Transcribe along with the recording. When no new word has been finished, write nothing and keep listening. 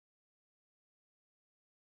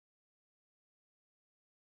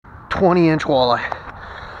20-inch walleye.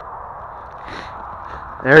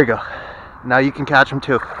 There you go. Now you can catch them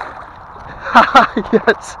too.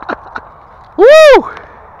 Yes. Woo!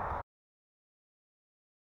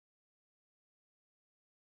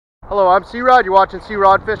 Hello, I'm C-Rod. You're watching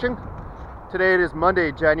C-Rod Fishing. Today it is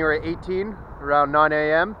Monday, January 18, around 9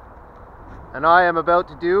 a.m. And I am about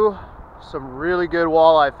to do some really good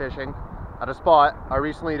walleye fishing at a spot I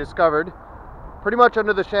recently discovered, pretty much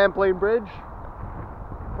under the Champlain bridge.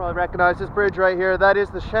 You probably recognize this bridge right here. That is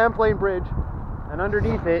the Champlain bridge. And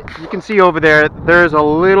underneath it, you can see over there, there's a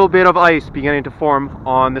little bit of ice beginning to form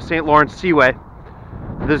on the St. Lawrence Seaway.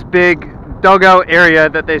 This big dugout area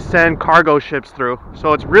that they send cargo ships through.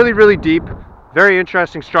 So it's really, really deep, very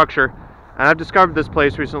interesting structure. And I've discovered this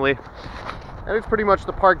place recently. And it's pretty much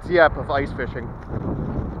the Parc Dieppe of ice fishing.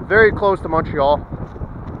 Very close to Montreal.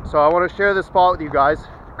 So I want to share this spot with you guys.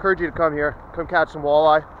 Encourage you to come here, come catch some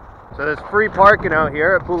walleye. So there's free parking out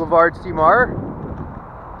here at Boulevard Seymour.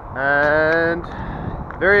 And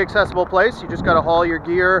very accessible place. You just got to haul your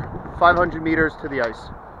gear 500 meters to the ice.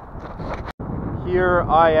 Here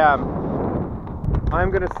I am.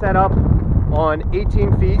 I'm going to set up on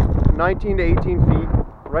 18 feet, 19 to 18 feet,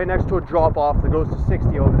 right next to a drop off that goes to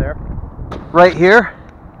 60 over there. Right here,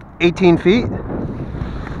 18 feet.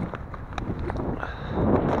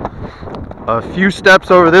 A few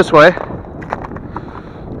steps over this way.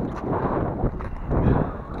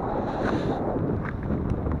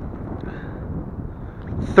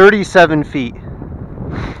 $37 feet.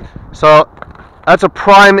 So that's a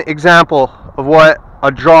prime example of what a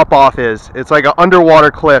drop off is. It's like an underwater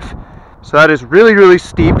cliff. So that is really, really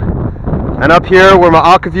steep. And up here where my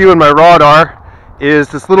aquaview and my rod are is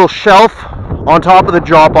this little shelf on top of the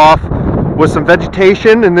drop off with some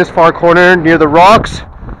vegetation in this far corner near the rocks.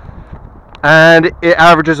 And it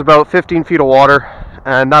averages about 15 feet of water.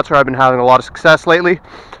 And that's where I've been having a lot of success lately.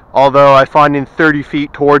 Although I find in 30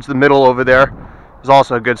 feet towards the middle over there is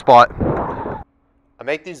also a good spot. I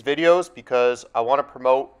make these videos because I want to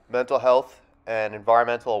promote mental health and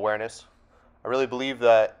environmental awareness. I really believe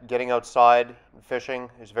that getting outside and fishing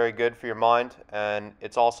is very good for your mind, and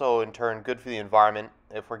it's also in turn good for the environment.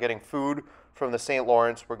 If we're getting food from the St.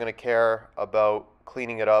 Lawrence, we're going to care about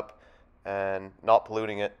cleaning it up and not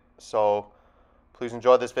polluting it. So please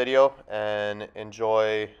enjoy this video and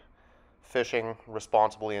enjoy fishing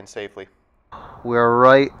responsibly and safely. We're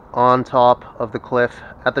right on top of the cliff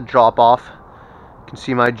at the drop off. You can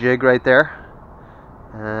see my jig right there.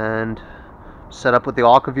 And set up with the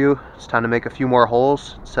aquaview. It's time to make a few more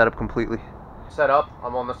holes, set up completely. Set up,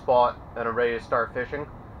 I'm on the spot and I'm ready to start fishing.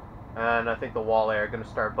 And I think the walleye are going to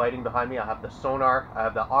start biting behind me. I have the sonar, I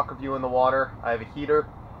have the aquaview in the water, I have a heater.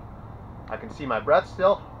 I can see my breath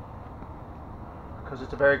still because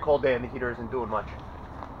it's a very cold day and the heater isn't doing much.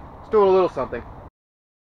 It's doing a little something.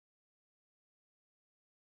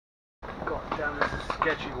 God damn, this is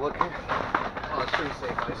sketchy looking. Oh, it's pretty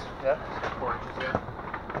safe ice. Yeah? 4 inches, yeah.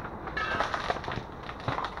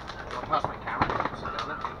 I'll pass my camera. Sit down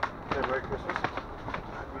there. Yeah, Merry Christmas.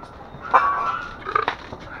 I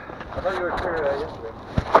thought you were here yesterday.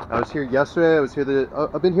 I was here yesterday. I was here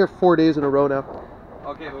I've been here 4 days in a row now.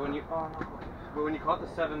 Okay, but when you caught the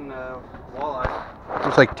 7 walleye. It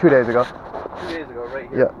was like 2 days ago. 2 days ago, right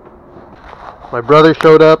here. Yeah. My brother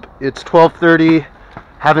showed up. It's 12:30.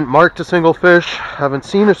 Haven't marked a single fish. Haven't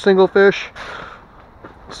seen a single fish.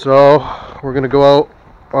 So we're gonna go out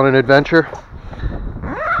on an adventure.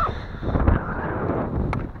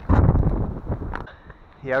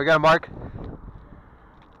 Yeah, we got a mark.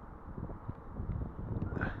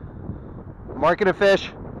 Marking a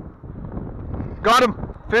fish. Got him.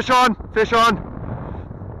 Fish on. Fish on.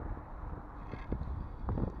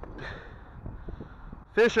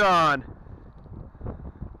 Fish on.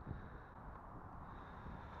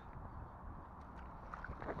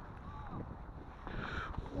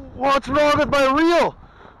 What's wrong with my reel?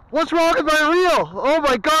 What's wrong with my reel? Oh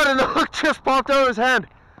my god, and the hook just popped out of his hand.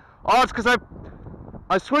 Oh, it's because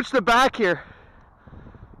I switched the back here.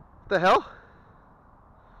 What the hell?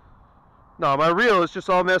 No, my reel is just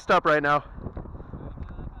all messed up right now.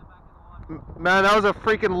 Man, that was a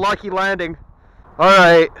freaking lucky landing.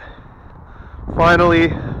 Alright. Finally.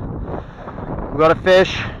 We got a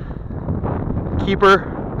fish. Keeper.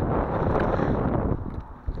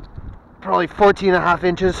 Probably 14.5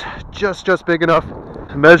 inches, just big enough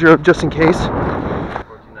to measure him just in case.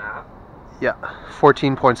 14.5? Yeah,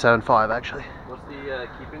 14.75 actually. What's the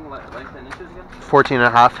keeping length in inches again?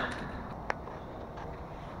 14.5.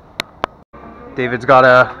 David's got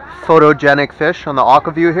a photogenic fish on the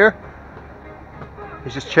aquaview here.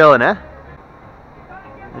 He's just chilling, eh?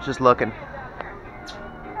 He's just looking.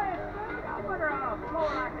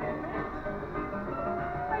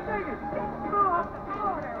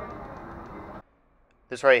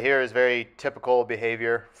 This right here is very typical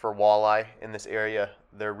behavior for walleye in this area.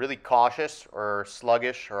 They're really cautious or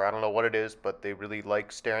sluggish, or I don't know what it is, but they really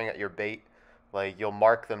like staring at your bait. Like, you'll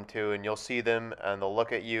mark them too, and you'll see them, and they'll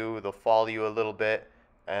look at you, they'll follow you a little bit,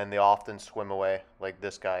 and they often swim away. Like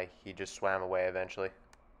this guy, he just swam away eventually.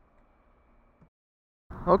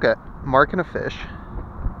 Okay, marking a fish.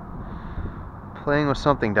 Playing with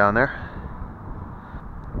something down there.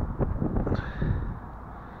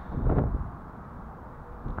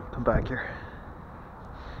 Come back here.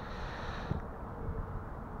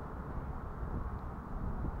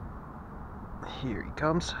 Here he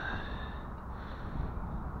comes.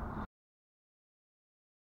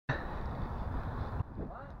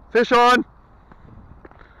 Fish on!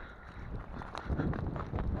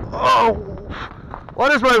 Oh! Why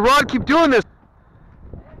does my rod keep doing this?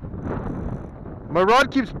 My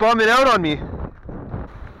rod keeps bumming out on me.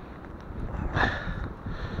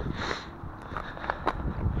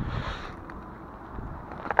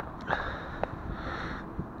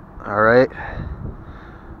 All right.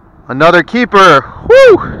 Another keeper.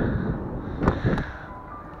 Woo!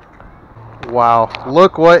 Wow,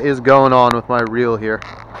 look what is going on with my reel here.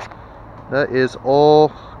 That is all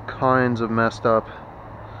kinds of messed up.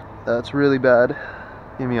 That's really bad.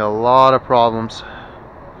 Give me a lot of problems.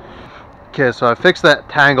 Okay, so I fixed that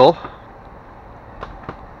tangle.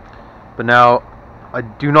 But now I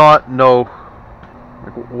do not know,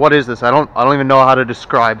 like, what is this? I don't even know how to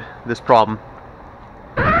describe this problem.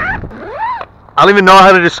 I don't even know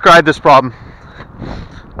how to describe this problem.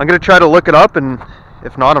 I'm gonna try to look it up, and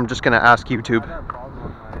if not, I'm just gonna ask YouTube.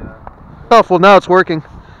 Oh, well, now it's working.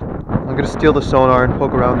 I'm gonna steal the sonar and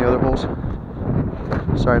poke around the other holes.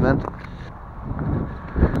 Sorry, man. The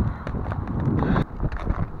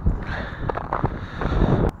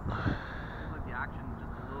action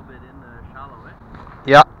just a little bit in the shallow, eh?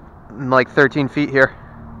 Yeah, I'm like 13 feet here.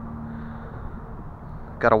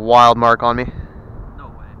 Got a wild mark on me. No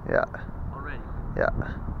way. Yeah. Already? Yeah.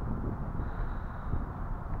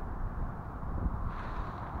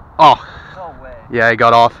 Oh. No way. Yeah, he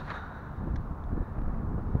got off.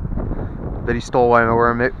 Bet he stole one of my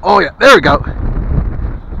worm. Oh yeah, there we go.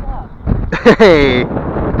 Hey.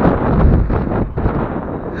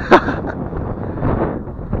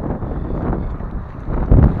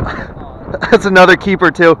 That's another keeper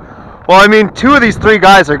too. Well, I mean, 2 of these 3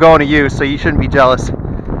 guys are going to you, so you shouldn't be jealous.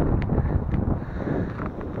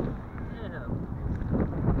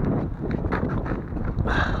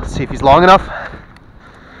 Let's see if he's long enough.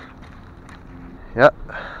 Yep,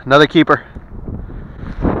 another keeper.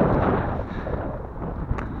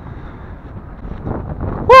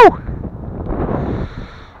 Woo!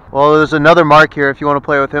 Well, there's another mark here if you want to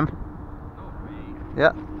play with him.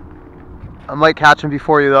 Yeah. I might catch him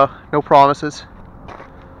before you though. No promises.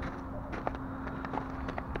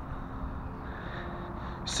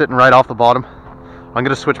 Sitting right off the bottom. I'm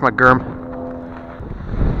gonna switch my germ.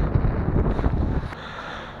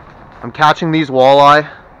 I'm catching these walleye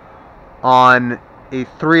on a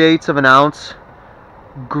 3/8 of an ounce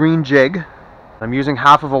green jig. I'm using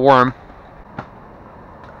half of a worm.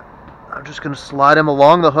 I'm just gonna slide him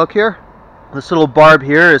along the hook here. This little barb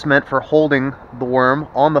here is meant for holding the worm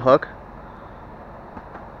on the hook.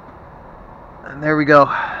 And there we go.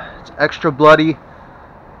 It's extra bloody,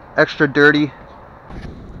 extra dirty.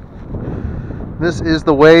 This is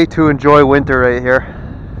the way to enjoy winter right here.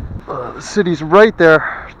 The city's right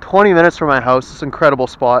there, 20 minutes from my house. It's an incredible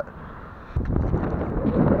spot.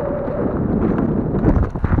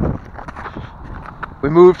 We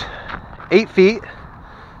moved 8 feet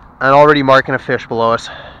and already marking a fish below us.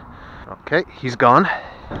 Okay, he's gone.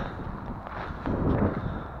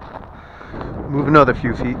 Move another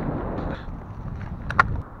few feet.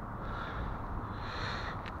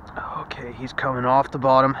 Okay, he's coming off the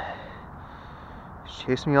bottom. He's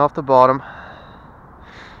chasing me off the bottom.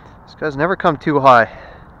 These guys never come too high.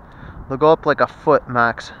 They'll go up like a foot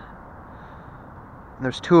max. And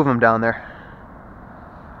there's 2 of them down there.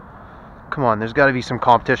 Come on, there's got to be some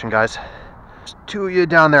competition, guys. There's 2 of you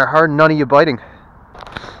down there, hard, none of you biting.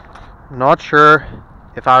 I'm not sure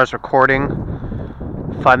if I was recording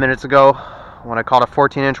 5 minutes ago when I caught a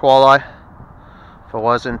 14-inch walleye. If I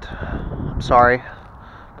wasn't, I'm sorry.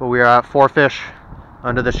 But we are at 4 fish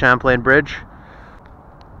under the Champlain bridge.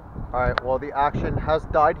 Alright, well, the action has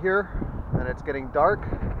died here and it's getting dark,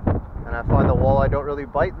 and I find the walleye don't really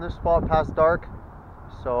bite in this spot past dark,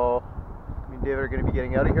 so me and David are going to be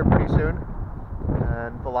getting out of here pretty soon.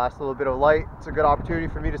 And the last little bit of light, it's a good opportunity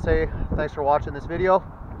for me to say thanks for watching this video.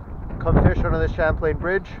 Come fish under this Champlain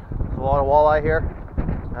bridge. There's a lot of walleye here,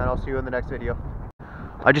 and I'll see you in the next video.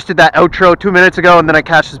 I just did that outro 2 minutes ago, and then I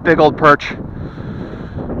catch this big old perch.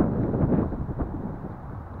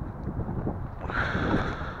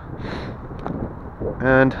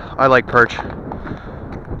 and I like perch,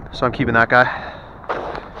 so I'm keeping that guy.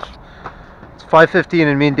 It's 5:15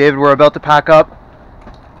 and me and David were about to pack up,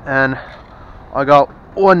 and I got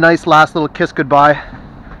one nice last little kiss goodbye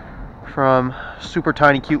from super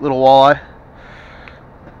tiny cute little walleye.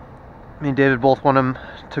 Me and David both want him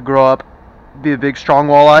to grow up, be a big strong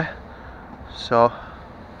walleye, so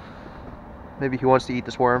maybe he wants to eat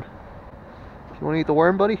this worm. You want to eat the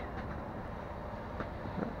worm, buddy?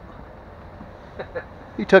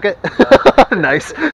 He took it. Nice.